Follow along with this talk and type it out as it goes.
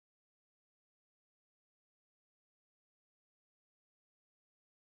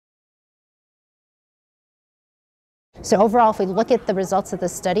So overall, if we look at the results of the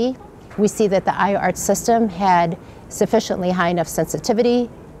study, we see that the EyeArt system had sufficiently high enough sensitivity,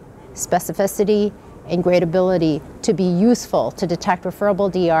 specificity, and gradability to be useful to detect referable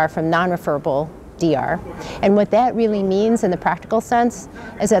DR from non-referable DR. And what that really means in the practical sense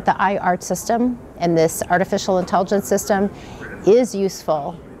is that the EyeArt system and this artificial intelligence system is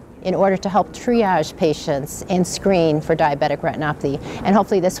useful in order to help triage patients and screen for diabetic retinopathy. And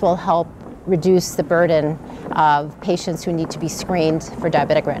hopefully this will help reduce the burden of patients who need to be screened for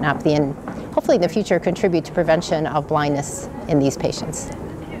diabetic retinopathy and hopefully in the future contribute to prevention of blindness in these patients.